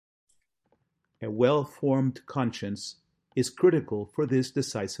A well-formed conscience is critical for these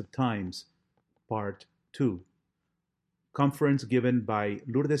decisive times. Part 2. Conference given by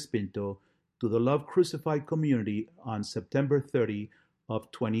Lourdes Pinto to the Love Crucified community on September 30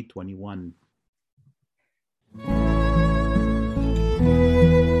 of 2021.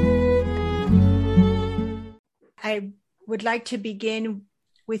 I would like to begin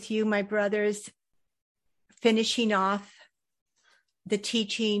with you, my brothers, finishing off the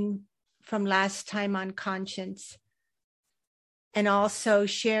teaching from last time on conscience, and also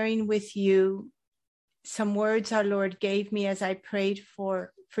sharing with you some words our Lord gave me as I prayed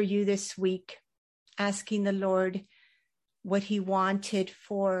for you this week, asking the Lord what he wanted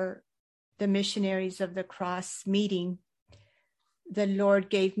for the Missionaries of the Cross meeting. The Lord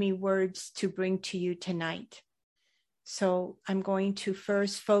gave me words to bring to you tonight. So I'm going to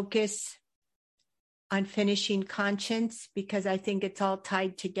first focus on finishing conscience because I think it's all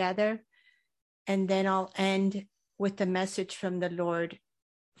tied together. And then I'll end with the message from the Lord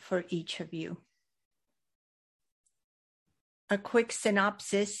for each of you. A quick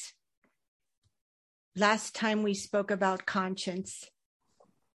synopsis. Last time we spoke about conscience.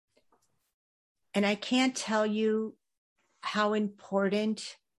 And I can't tell you how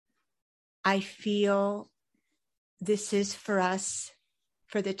important I feel this is for us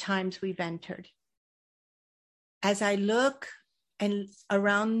for the times we've entered. As I look and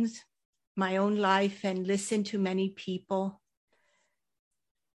around my own life and listen to many people,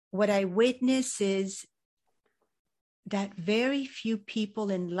 what I witness is that very few people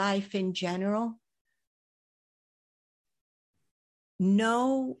in life in general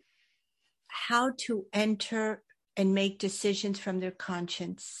know how to enter and make decisions from their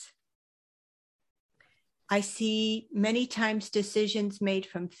conscience. I see many times decisions made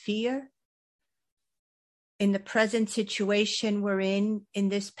from fear. In the present situation we're in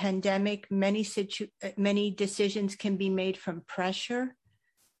this pandemic, many decisions can be made from pressure.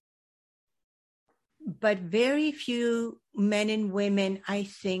 But very few men and women, I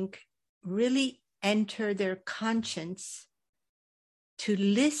think, really enter their conscience to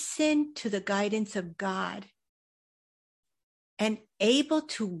listen to the guidance of God and able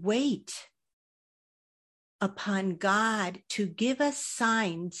to wait upon God to give us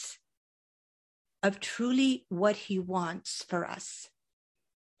signs of truly what he wants for us.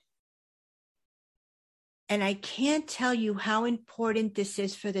 And I can't tell you how important this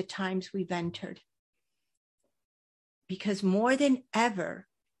is for the times we've entered. Because more than ever,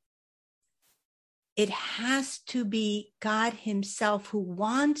 it has to be God himself who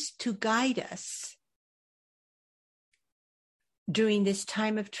wants to guide us during this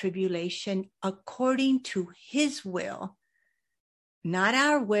time of tribulation according to his will, not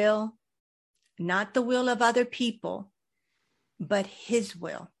our will, not the will of other people, but his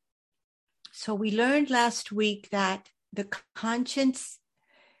will. So we learned last week that the conscience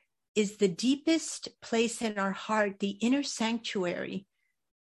is the deepest place in our heart, the inner sanctuary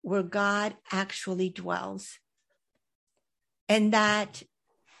where God actually dwells. And that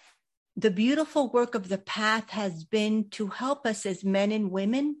the beautiful work of the path has been to help us as men and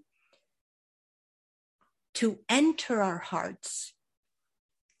women to enter our hearts,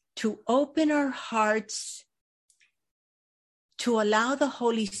 to open our hearts, to allow the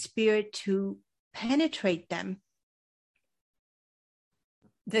Holy Spirit to penetrate them.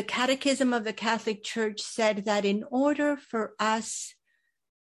 The Catechism of the Catholic Church said that in order for us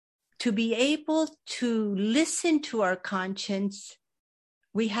to be able to listen to our conscience,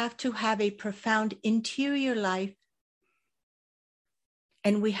 we have to have a profound interior life,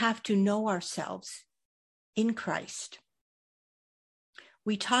 and we have to know ourselves in Christ.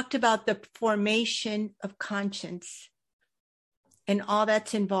 We talked about the formation of conscience and all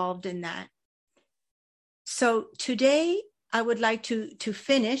that's involved in that. So today, I would like to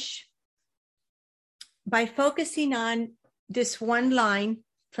finish by focusing on this one line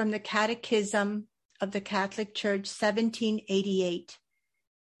from the Catechism of the Catholic Church, 1788.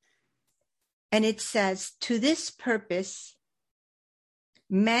 And it says, to this purpose,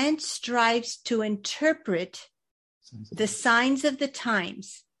 man strives to interpret the signs of the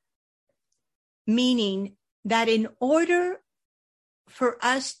times, meaning that in order for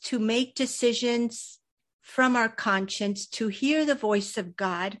us to make decisions from our conscience, to hear the voice of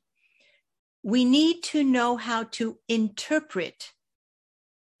God, we need to know how to interpret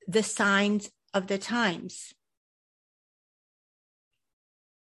the signs of the times.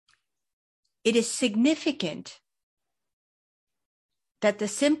 It is significant that the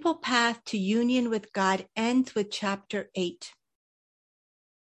simple path to union with God ends with chapter 8.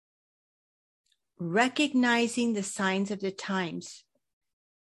 Recognizing the signs of the times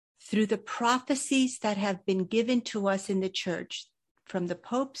through the prophecies that have been given to us in the church, from the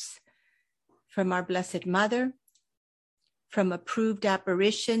popes, from our Blessed Mother, from approved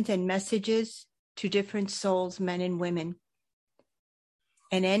apparitions and messages to different souls, men and women.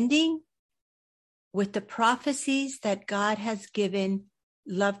 And ending with the prophecies that God has given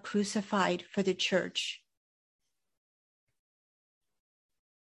Love Crucified for the church.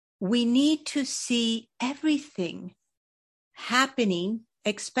 We need to see everything happening,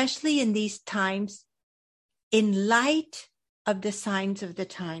 especially in these times, in light of the signs of the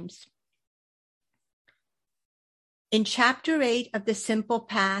times. In chapter 8 of the Simple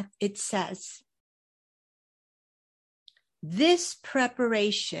Path, it says, this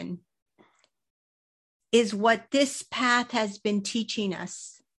preparation is what this path has been teaching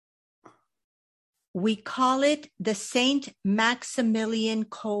us. We call it the Saint Maximilian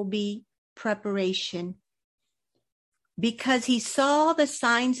Kolbe preparation, because he saw the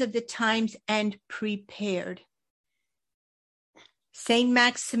signs of the times and prepared. Saint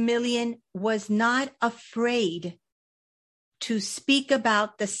Maximilian was not afraid to speak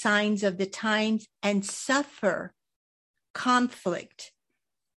about the signs of the times and suffer conflict,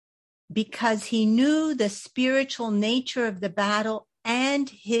 because he knew the spiritual nature of the battle and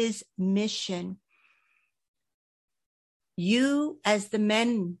his mission. You, as the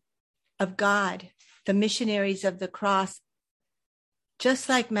men of God, the missionaries of the cross, just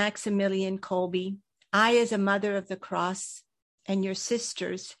like Maximilian Kolbe, I, as a mother of the cross, and your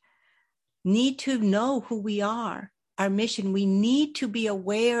sisters, need to know who we are, our mission. We need to be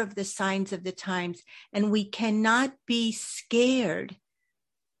aware of the signs of the times, and we cannot be scared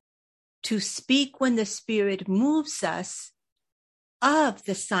to speak when the Spirit moves us of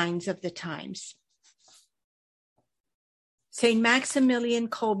the signs of the times. Saint Maximilian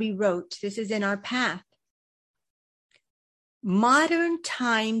Kolbe wrote, this is in our path, modern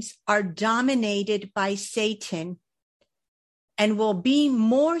times are dominated by Satan and will be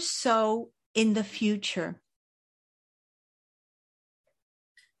more so in the future.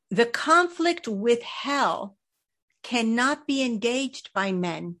 The conflict with hell cannot be engaged by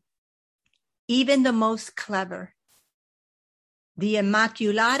men, even the most clever. The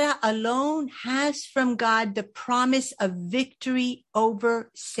Immaculata alone has from God the promise of victory over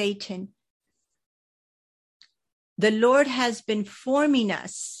Satan. The Lord has been forming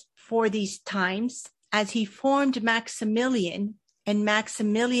us for these times as he formed Maximilian, and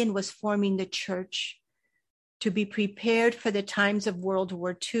Maximilian was forming the church to be prepared for the times of World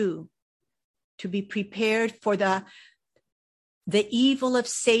War II, to be prepared for the evil of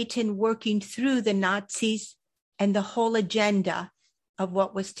Satan working through the Nazis and the whole agenda of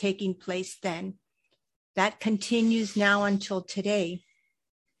what was taking place then. That continues now until today.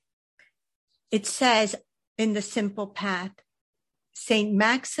 It says in the Simple Path, Saint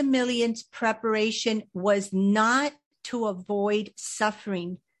Maximilian's preparation was not to avoid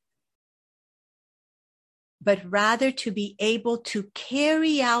suffering, but rather to be able to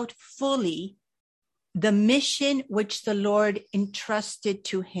carry out fully the mission which the Lord entrusted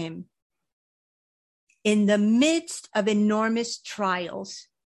to him. In the midst of enormous trials,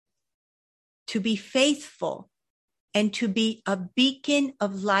 to be faithful and to be a beacon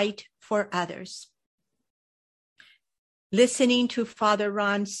of light for others. Listening to Father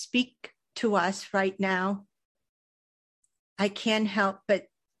Ron speak to us right now, I can't help but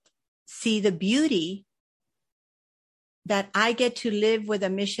see the beauty that I get to live with a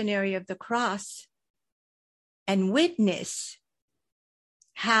missionary of the cross and witness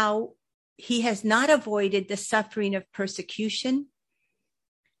how he has not avoided the suffering of persecution.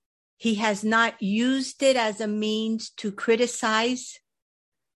 He has not used it as a means to criticize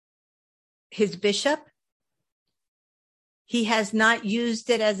his bishop. He has not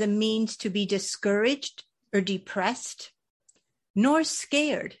used it as a means to be discouraged or depressed, nor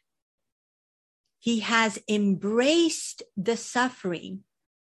scared. He has embraced the suffering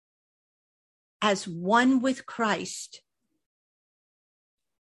as one with Christ,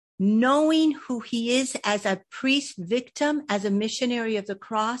 knowing who he is as a priest victim, as a missionary of the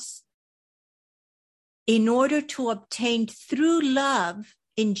cross, in order to obtain through love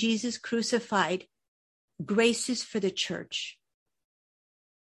in Jesus crucified graces for the church.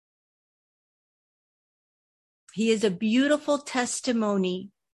 He is a beautiful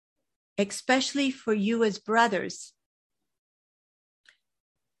testimony, especially for you as brothers,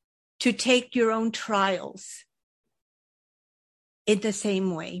 to take your own trials in the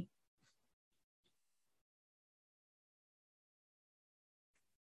same way.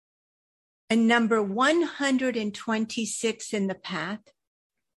 And number 126 in the path,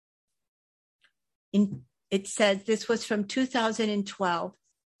 it says, this was from 2012.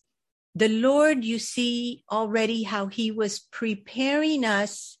 The Lord, you see already how he was preparing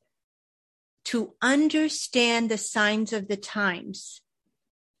us to understand the signs of the times.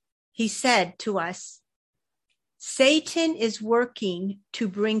 He said to us, Satan is working to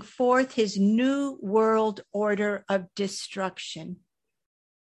bring forth his new world order of destruction.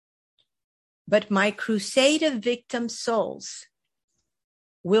 But my crusade of victim souls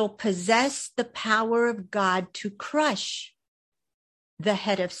will possess the power of God to crush the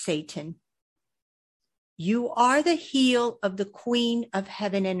head of Satan. You are the heel of the Queen of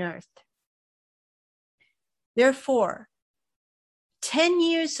heaven and earth. Therefore, 10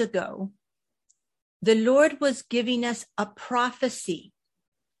 years ago, the Lord was giving us a prophecy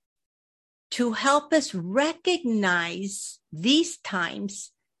to help us recognize these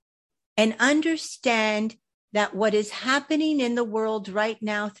times and understand that what is happening in the world right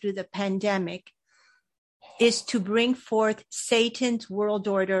now through the pandemic is to bring forth Satan's world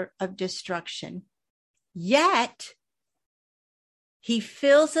order of destruction. Yet, he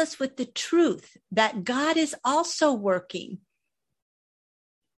fills us with the truth that God is also working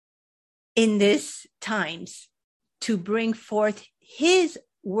in these times to bring forth his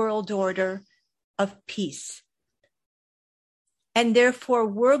world order of peace. And therefore,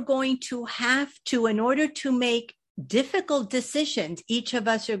 we're going to have to, in order to make difficult decisions, each of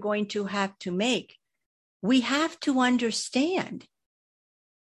us are going to have to make, we have to understand.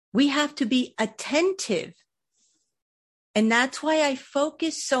 We have to be attentive. And that's why I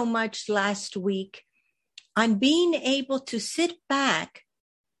focused so much last week on being able to sit back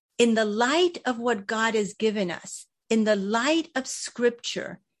in the light of what God has given us, in the light of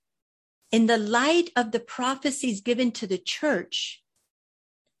Scripture, in the light of the prophecies given to the church.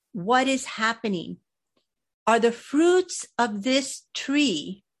 What is happening? Are the fruits of this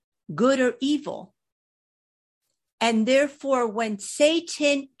tree good or evil? And therefore, when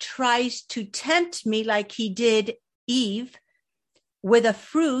Satan tries to tempt me like he did Eve with a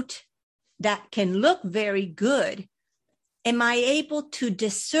fruit that can look very good, am I able to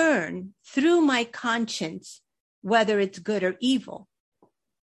discern through my conscience whether it's good or evil?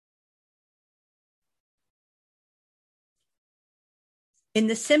 In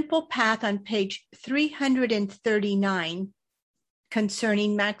the Simple Path on page 339,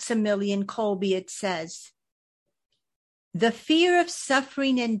 concerning Maximilian Kolbe, it says, the fear of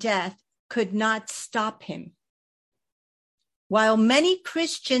suffering and death could not stop him. While many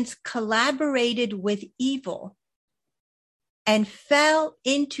Christians collaborated with evil and fell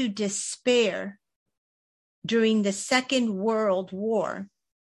into despair during the Second World War,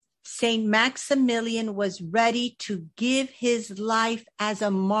 Saint Maximilian was ready to give his life as a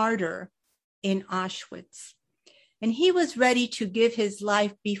martyr in Auschwitz. And he was ready to give his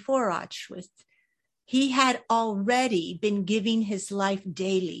life before Auschwitz. He had already been giving his life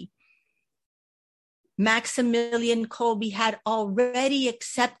daily. Maximilian Kolbe had already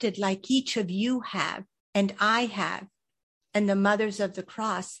accepted, like each of you have, and I have, and the Mothers of the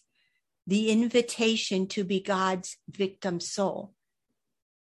Cross, the invitation to be God's victim soul.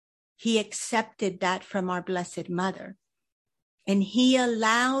 He accepted that from our Blessed Mother. And he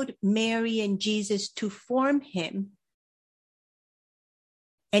allowed Mary and Jesus to form him.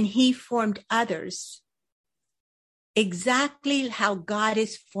 And he formed others exactly how God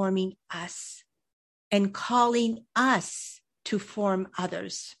is forming us and calling us to form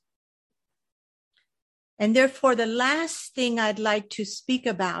others. And therefore, the last thing I'd like to speak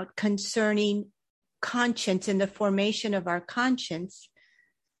about concerning conscience and the formation of our conscience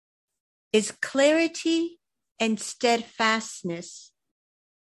is clarity and steadfastness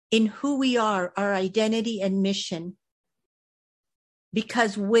in who we are, our identity and mission.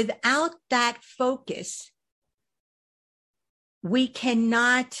 Because without that focus, we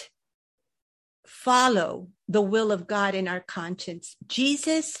cannot follow the will of God in our conscience.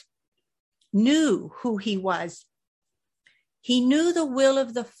 Jesus knew who he was. He knew the will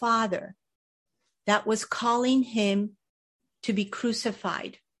of the Father that was calling him to be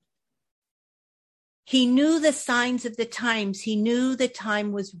crucified. He knew the signs of the times. He knew the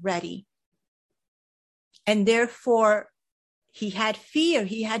time was ready. And therefore, he had fear.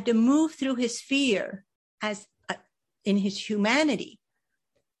 He had to move through his fear as in his humanity.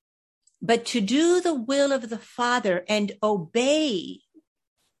 But to do the will of the Father and obey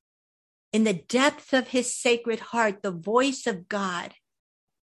in the depth of his sacred heart, the voice of God,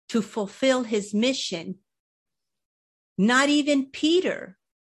 to fulfill his mission, not even Peter,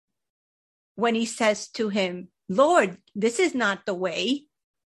 when he says to him, Lord, this is not the way.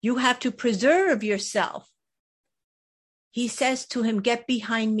 You have to preserve yourself. He says to him, get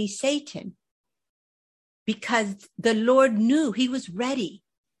behind me, Satan. Because the Lord knew he was ready.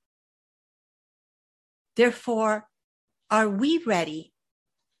 Therefore, are we ready?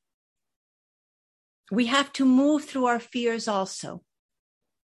 We have to move through our fears also.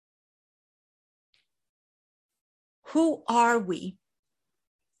 Who are we?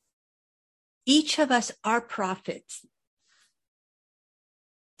 Each of us are prophets.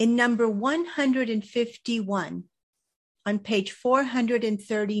 In number 151, on page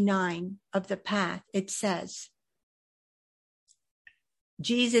 439 of the Path, it says,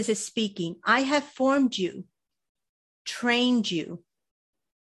 Jesus is speaking, I have formed you, trained you,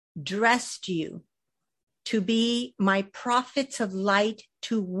 dressed you to be my prophets of light,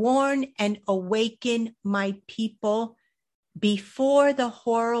 to warn and awaken my people before the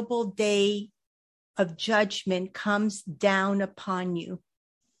horrible day of judgment comes down upon you.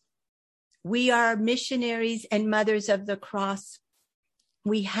 We are missionaries and mothers of the cross.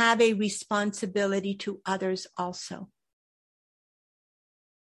 We have a responsibility to others also.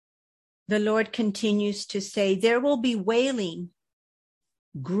 The Lord continues to say, there will be wailing,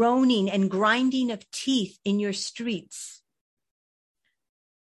 groaning, and grinding of teeth in your streets.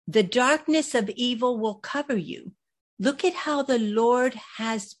 The darkness of evil will cover you. Look at how the Lord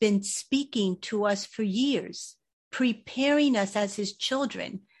has been speaking to us for years, preparing us as his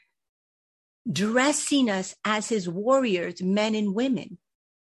children, dressing us as his warriors, men and women.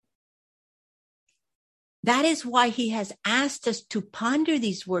 That is why he has asked us to ponder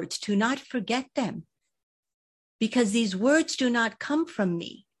these words, to not forget them. Because these words do not come from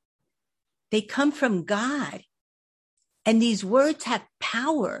me. They come from God. And these words have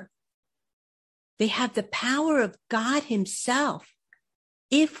power. They have the power of God himself.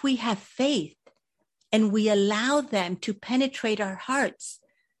 If we have faith and we allow them to penetrate our hearts,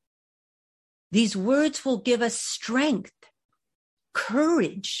 these words will give us strength,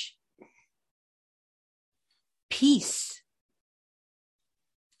 courage, peace.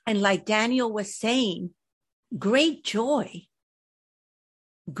 And like Daniel was saying, great joy.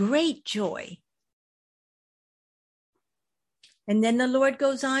 Great joy. And then the Lord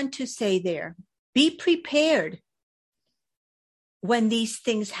goes on to say there, be prepared when these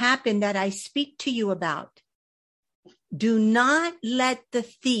things happen that I speak to you about. Do not let the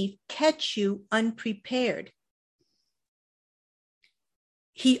thief catch you unprepared.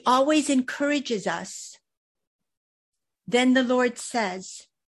 He always encourages us. Then the Lord says,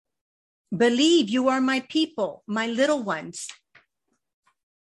 believe you are my people, my little ones,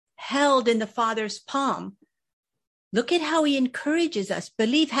 held in the Father's palm. Look at how he encourages us.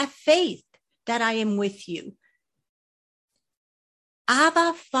 Believe, have faith that I am with you.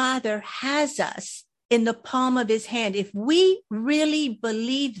 Abba Father has us in the palm of his hand. If we really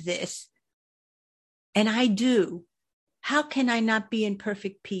believe this, and I do, how can I not be in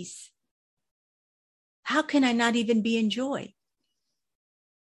perfect peace? How can I not even be in joy?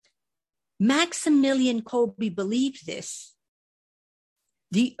 Maximilian Kolbe believed this.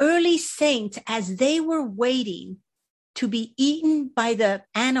 The early saints, as they were waiting to be eaten by the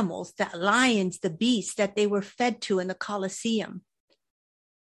animals, the lions, the beasts that they were fed to in the Colosseum,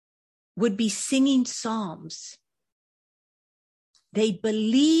 would be singing psalms. They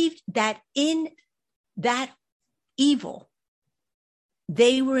believed that in that evil,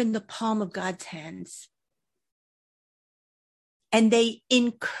 they were in the palm of God's hands. And they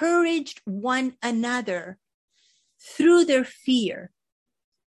encouraged one another through their fear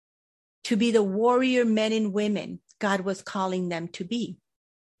to be the warrior men and women God was calling them to be.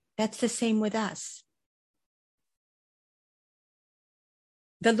 That's the same with us.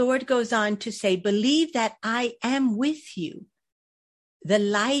 The Lord goes on to say, believe that I am with you, the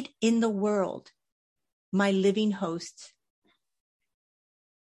light in the world, my living hosts.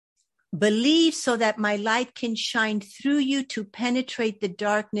 Believe so that my light can shine through you to penetrate the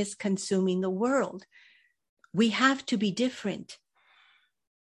darkness consuming the world. We have to be different.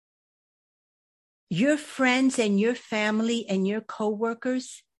 Your friends and your family and your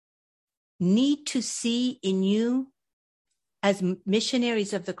co-workers need to see in you as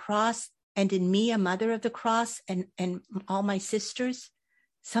missionaries of the cross, and in me, a mother of the cross, and all my sisters,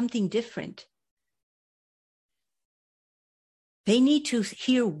 something different. They need to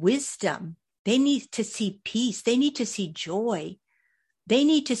hear wisdom. They need to see peace. They need to see joy. They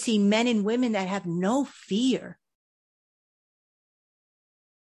need to see men and women that have no fear.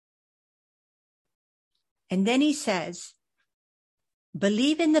 And then he says,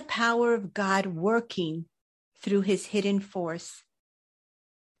 believe in the power of God working through his hidden force.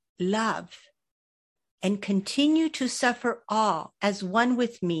 Love and continue to suffer all as one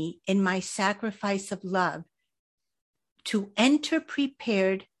with me in my sacrifice of love, to enter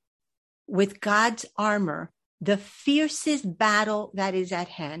prepared with God's armor, the fiercest battle that is at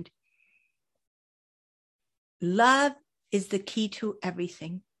hand. Love is the key to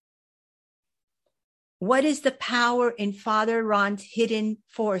everything. What is the power in Father Ron's hidden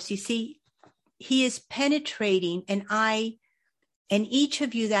force? You see, he is penetrating, and I and each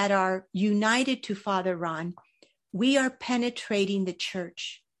of you that are united to Father Ron, we are penetrating the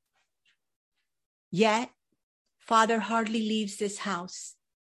church. Yet, Father hardly leaves this house,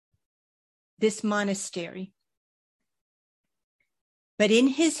 this monastery. But in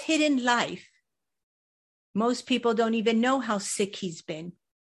his hidden life, most people don't even know how sick he's been.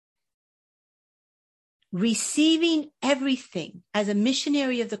 Receiving everything as a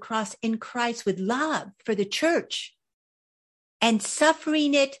missionary of the cross in Christ with love for the church and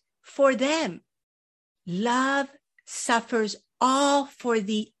suffering it for them. Love suffers all for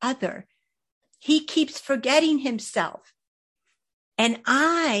the other. He keeps forgetting himself. And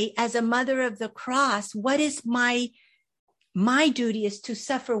I, as a mother of the cross, what is my duty is to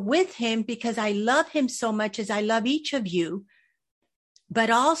suffer with him because I love him so much as I love each of you, but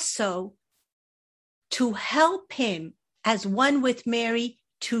also to help him as one with Mary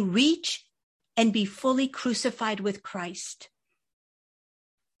to reach and be fully crucified with Christ.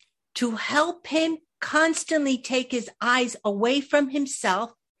 To help him constantly take his eyes away from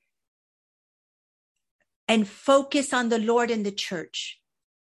himself and focus on the Lord and the church.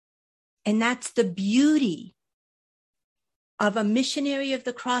 And that's the beauty of a missionary of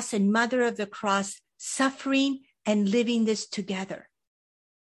the cross and mother of the cross, suffering and living this together.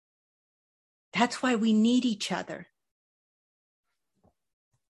 That's why we need each other.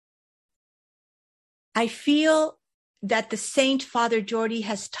 I feel that the Saint Father Jordi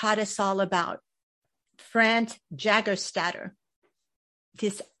has taught us all about. Franz Jagerstatter,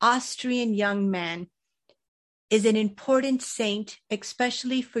 this Austrian young man, is an important saint,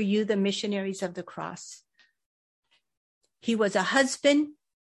 especially for you, the missionaries of the cross. He was a husband,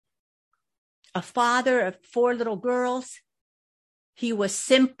 a father of 4 little girls. He was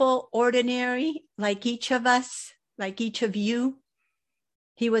simple, ordinary, like each of us, like each of you.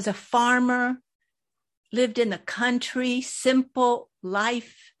 He was a farmer, lived in the country, simple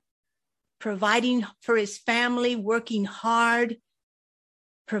life, providing for his family, working hard,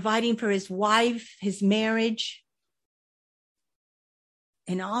 providing for his wife, his marriage.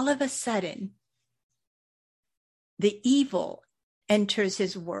 And all of a sudden, the evil enters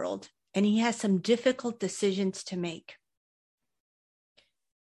his world, and he has some difficult decisions to make.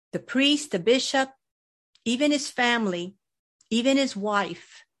 The priest, the bishop, even his family, even his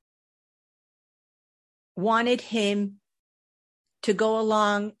wife, wanted him to go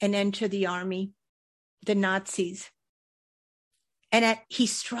along and enter the army, the Nazis. And he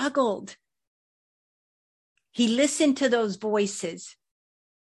struggled. He listened to those voices.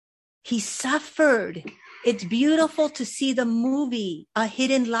 He suffered. It's beautiful to see the movie, A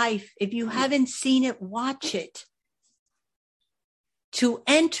Hidden Life. If you haven't seen it, watch it. To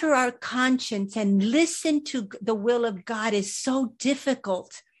enter our conscience and listen to the will of God is so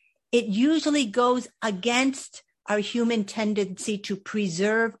difficult. It usually goes against our human tendency to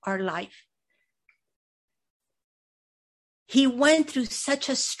preserve our life. He went through such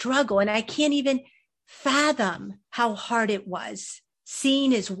a struggle, and I can't even fathom how hard it was.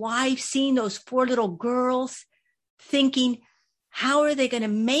 Seeing his wife, seeing those 4 little girls, thinking, how are they going to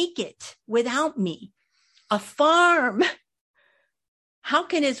make it without me? A farm. How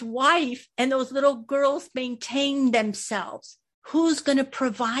can his wife and those little girls maintain themselves? Who's going to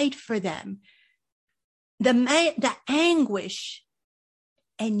provide for them? The anguish.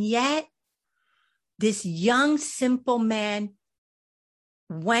 And yet, this young, simple man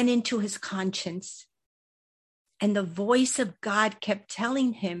went into his conscience. And the voice of God kept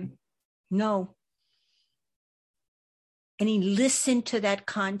telling him, no. And he listened to that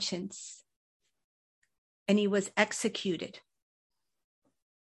conscience. And he was executed.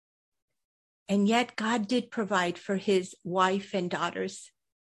 And yet God did provide for his wife and daughters.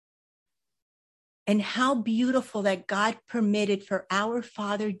 And how beautiful that God permitted for our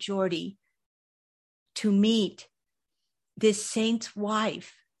Father Jordi to meet this saint's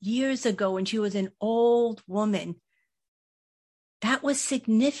wife years ago when she was an old woman. That was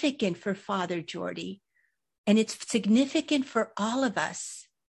significant for Father Jordi. And it's significant for all of us.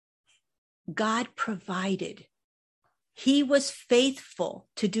 God provided. He was faithful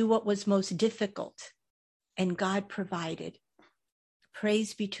to do what was most difficult, and God provided.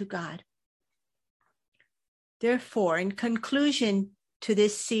 Praise be to God. Therefore, in conclusion to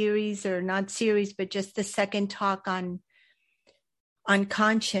this series, or not series, but just the second talk on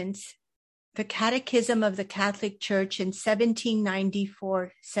conscience, the Catechism of the Catholic Church in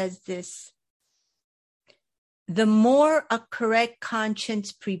 1794 says this: the more a correct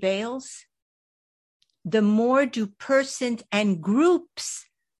conscience prevails, the more do persons and groups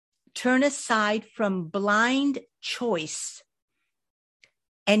turn aside from blind choice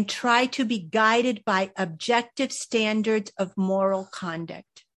and try to be guided by objective standards of moral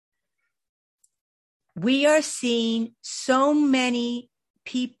conduct. We are seeing so many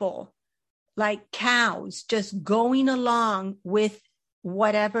people like cows just going along with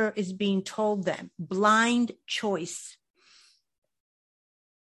whatever is being told them, blind choice.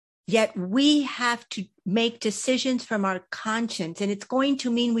 Yet we have to make decisions from our conscience, and it's going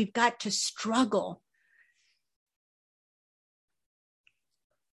to mean we've got to struggle.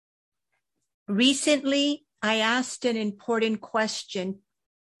 Recently, I asked an important question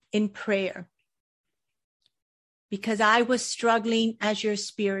in prayer because I was struggling as your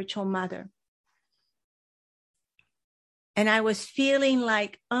spiritual mother. And I was feeling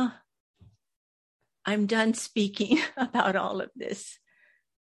like, I'm done speaking about all of this.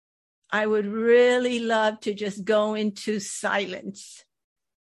 I would really love to just go into silence.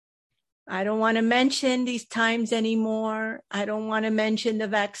 I don't want to mention these times anymore. I don't want to mention the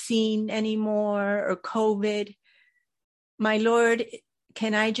vaccine anymore or COVID. My Lord,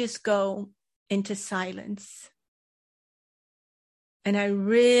 can I just go into silence? And I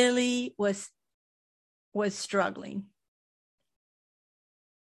really was struggling.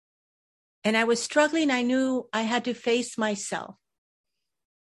 And I was struggling. I knew I had to face myself.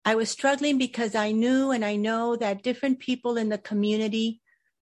 I was struggling because I knew and I know that different people in the community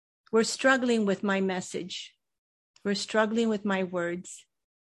were struggling with my message. Were struggling with my words.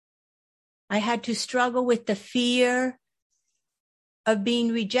 I had to struggle with the fear of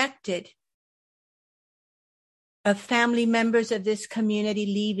being rejected, of family members of this community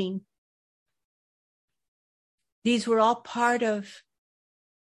leaving. These were all part of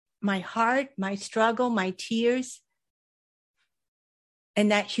my heart, my struggle, my tears. And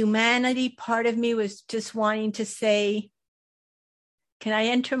that humanity part of me was just wanting to say, can I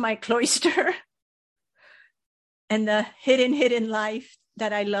enter my cloister and the hidden life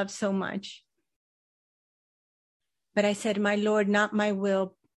that I love so much? But I said, my Lord, not my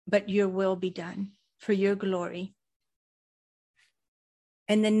will, but your will be done for your glory.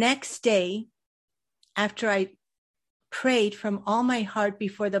 And the next day, after I prayed from all my heart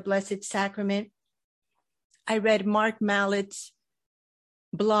before the Blessed Sacrament, I read Mark Mallett's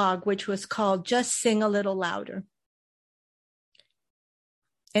blog, which was called Just Sing a Little Louder.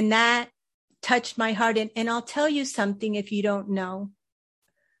 And that touched my heart. And I'll tell you something if you don't know.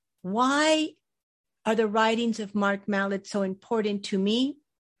 Why are the writings of Mark Mallett so important to me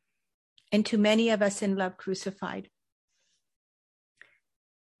and to many of us in Love Crucified?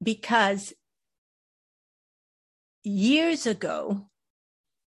 Because years ago,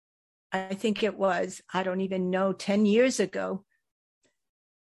 I think it was, I don't even know, 10 years ago,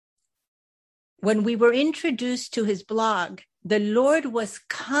 when we were introduced to his blog, the Lord was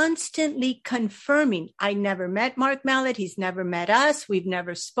constantly confirming. I never met Mark Mallett. He's never met us. We've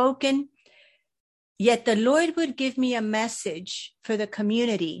never spoken. Yet the Lord would give me a message for the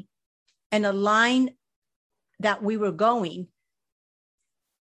community and a line that we were going.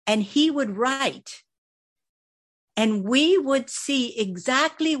 And he would write. And we would see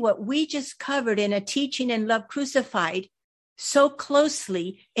exactly what we just covered in a teaching in Love Crucified so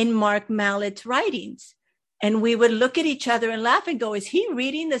closely in Mark Mallett's writings. And we would look at each other and laugh and go, is he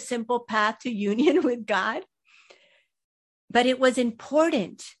reading The Simple Path to Union with God? But it was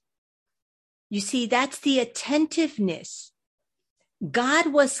important. You see, that's the attentiveness.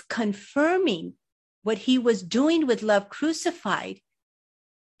 God was confirming what he was doing with Love Crucified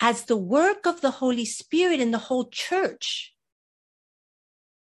as the work of the Holy Spirit in the whole church.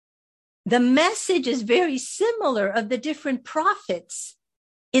 The message is very similar of the different prophets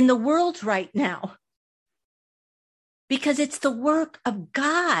in the world right now, because it's the work of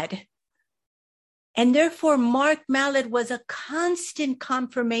God. And therefore, Mark Mallett was a constant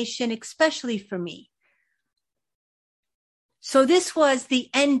confirmation, especially for me. So this was the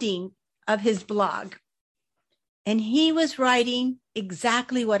ending of his blog. And he was writing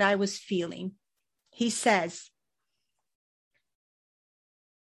exactly what I was feeling. He says,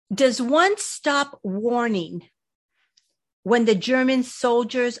 does one stop warning when the German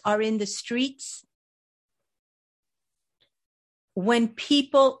soldiers are in the streets? When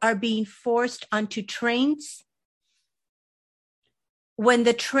people are being forced onto trains? When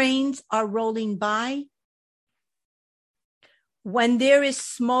the trains are rolling by? When there is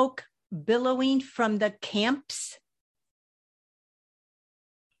smoke billowing from the camps?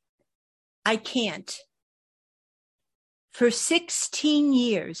 I can't. For 16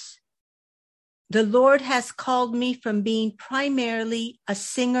 years, the Lord has called me from being primarily a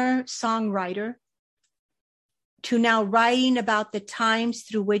singer-songwriter to now writing about the times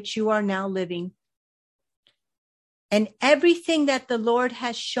through which you are now living. And everything that the Lord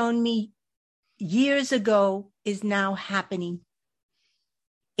has shown me years ago is now happening,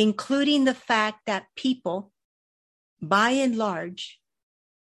 including the fact that people, by and large,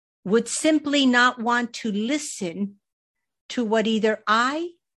 would simply not want to listen to what either I,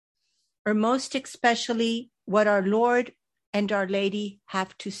 or most especially what our Lord and Our Lady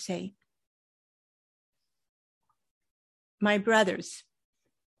have to say. My brothers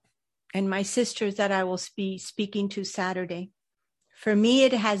and my sisters that I will be speaking to Saturday, for me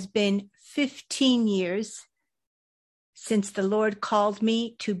it has been 15 years since the Lord called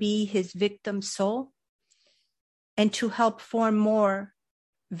me to be his victim soul and to help form more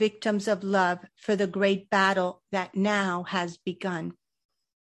victims of love for the great battle that now has begun.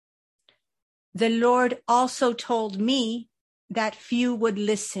 The Lord also told me that few would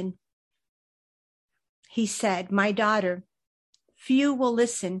listen. He said, "My daughter, few will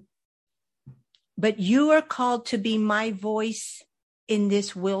listen, but you are called to be my voice in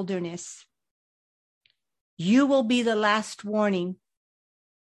this wilderness. You will be the last warning."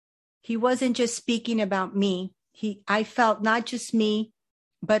 He wasn't just speaking about me. I felt not just me,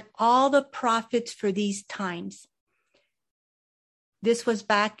 but all the prophets for these times. This was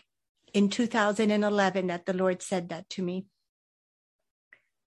back in 2011 that the Lord said that to me.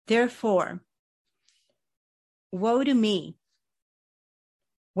 Therefore, woe to me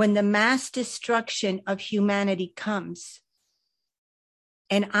when the mass destruction of humanity comes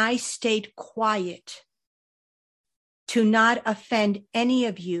and I stayed quiet to not offend any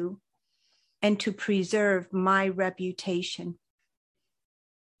of you and to preserve my reputation.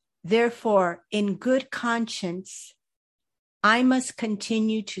 Therefore, in good conscience, I must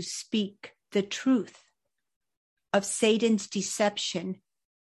continue to speak the truth of Satan's deception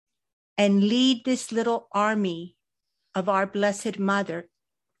and lead this little army of our Blessed Mother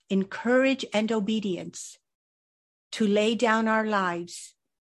in courage and obedience to lay down our lives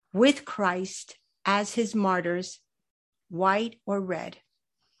with Christ as his martyrs, white or red.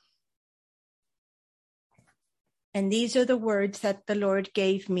 And these are the words that the Lord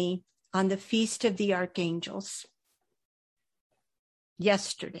gave me on the Feast of the Archangels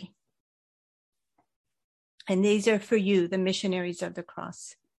yesterday. And these are for you, the missionaries of the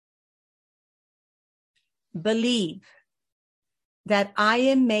cross. Believe that I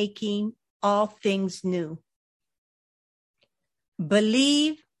am making all things new.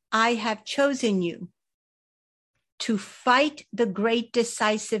 Believe I have chosen you to fight the great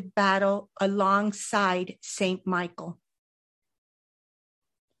decisive battle alongside Saint Michael.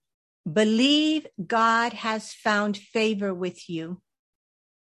 Believe God has found favor with you,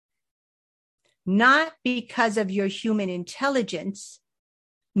 not because of your human intelligence,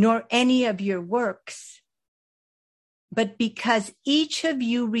 nor any of your works, but because each of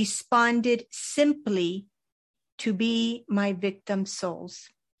you responded simply to be my victim souls.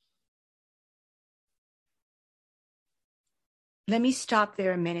 Let me stop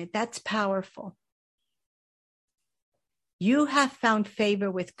there a minute. That's powerful. You have found favor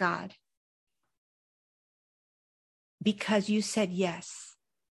with God because you said yes.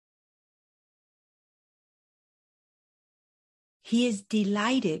 He is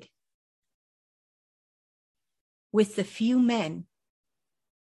delighted with the few men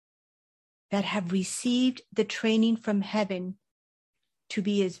that have received the training from heaven to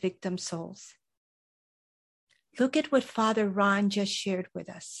be his victim souls. Look at what Father Ron just shared with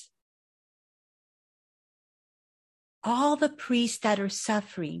us. All the priests that are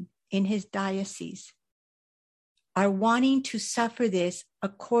suffering in his diocese are wanting to suffer this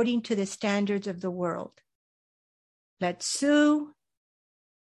according to the standards of the world. Let's sue.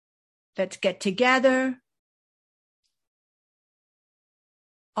 Let's get together.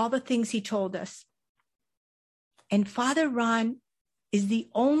 All the things he told us. And Father Ron is the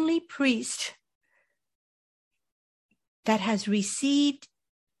only priest that has received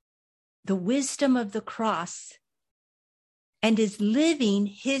the wisdom of the cross and is living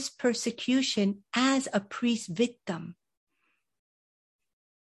his persecution as a priest victim.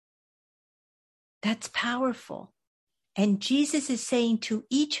 That's powerful. And Jesus is saying to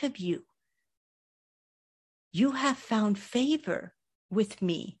each of you, you have found favor with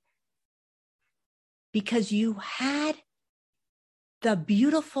me because you had the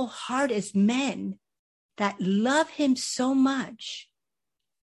beautiful heart as men that love him so much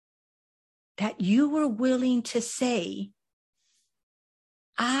that you were willing to say,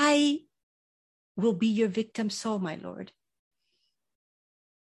 I will be your victim soul, my Lord.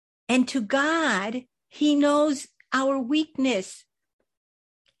 And to God, he knows our weakness.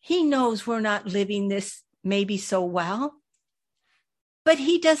 He knows we're not living this maybe so well, but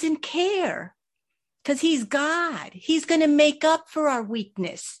he doesn't care because he's God. He's going to make up for our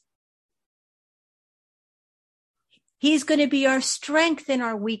weakness. He's going to be our strength in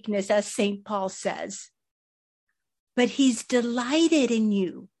our weakness, as St. Paul says. But he's delighted in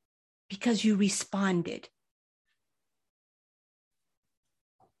you because you responded.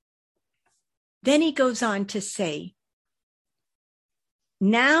 Then he goes on to say,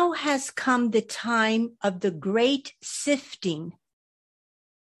 now has come the time of the great sifting.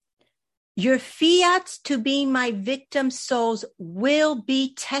 Your fiats to be my victim souls will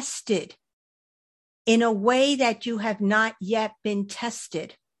be tested in a way that you have not yet been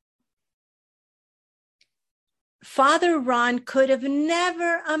tested. Father Ron could have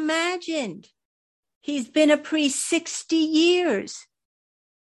never imagined. He's been a priest 60 years.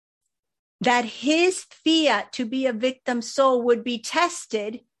 That his fiat to be a victim soul would be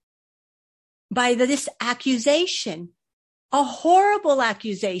tested by this accusation, a horrible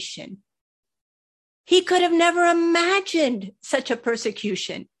accusation. He could have never imagined such a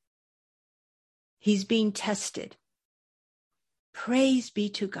persecution. He's being tested. Praise be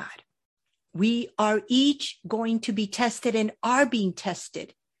to God. We are each going to be tested and are being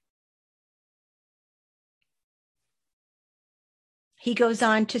tested. He goes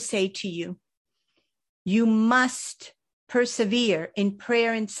on to say to you, you must persevere in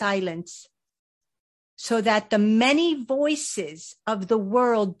prayer and silence so that the many voices of the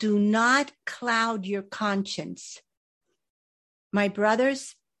world do not cloud your conscience. My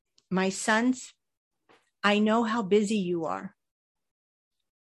brothers, my sons, I know how busy you are.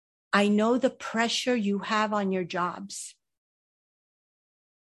 I know the pressure you have on your jobs.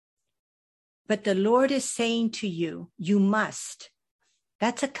 But the Lord is saying to you, you must.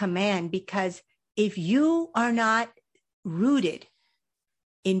 That's a command, because if you are not rooted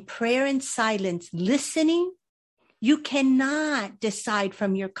in prayer and silence, listening, you cannot decide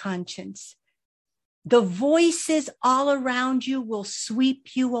from your conscience. The voices all around you will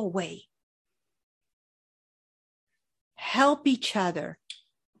sweep you away. Help each other.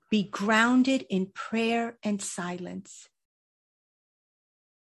 Be grounded in prayer and silence.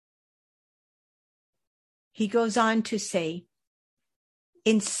 He goes on to say,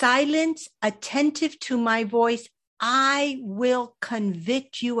 in silence, attentive to my voice, I will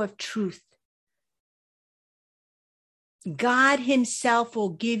convict you of truth. God himself will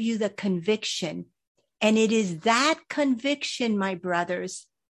give you the conviction. And it is that conviction, my brothers,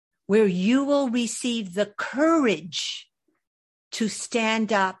 where you will receive the courage to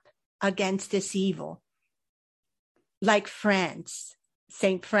stand up against this evil. Like Franz,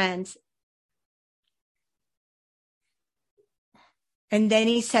 St. Franz. And then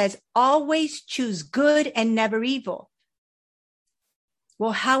he says, always choose good and never evil.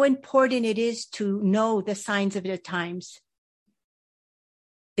 Well, how important it is to know the signs of the times.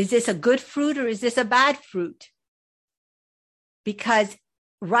 Is this a good fruit or is this a bad fruit? Because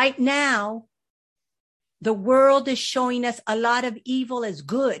right now, the world is showing us a lot of evil as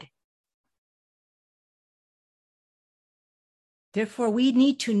good. Therefore, we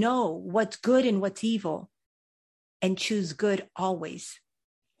need to know what's good and what's evil and choose good always.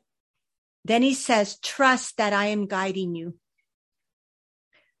 Then he says, trust that I am guiding you.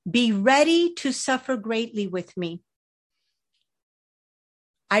 Be ready to suffer greatly with me.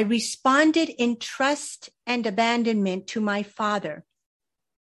 I responded in trust and abandonment to my Father,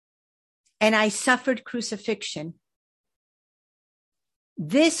 and I suffered crucifixion.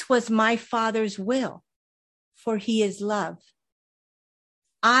 This was my Father's will, for he is love.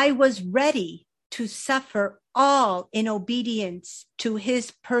 I was ready to suffer all in obedience to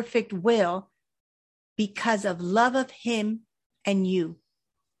his perfect will because of love of him and you.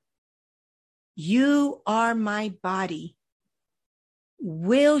 You are my body.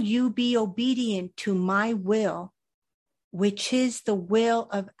 Will you be obedient to my will, which is the will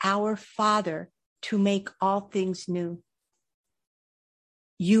of our Father to make all things new?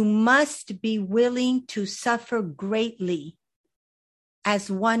 You must be willing to suffer greatly as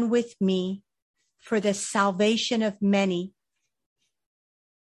one with me for the salvation of many,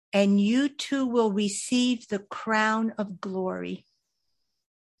 and you too will receive the crown of glory.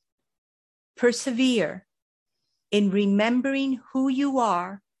 Persevere in remembering who you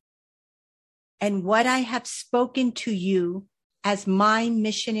are and what I have spoken to you as my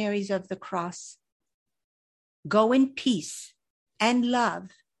missionaries of the cross. Go in peace and love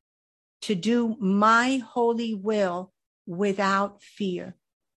to do my holy will without fear.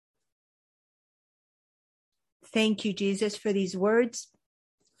 Thank you, Jesus, for these words,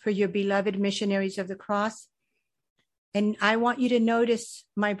 for your beloved missionaries of the cross. And I want you to notice,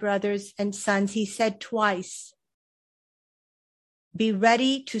 my brothers and sons, he said twice, be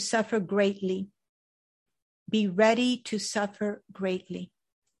ready to suffer greatly. Be ready to suffer greatly.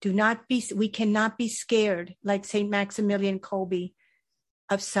 We cannot be scared, like St. Maximilian Kolbe,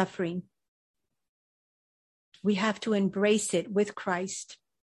 of suffering. We have to embrace it with Christ.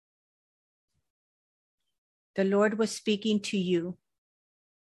 The Lord was speaking to you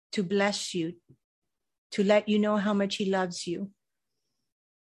to bless you, to let you know how much he loves you,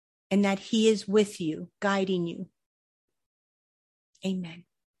 and that he is with you, guiding you. Amen.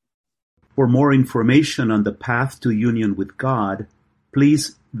 For more information on the path to union with God,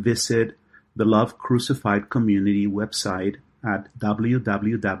 please visit the Love Crucified community website at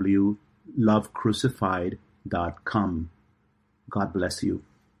www.lovecrucified.com. God bless you.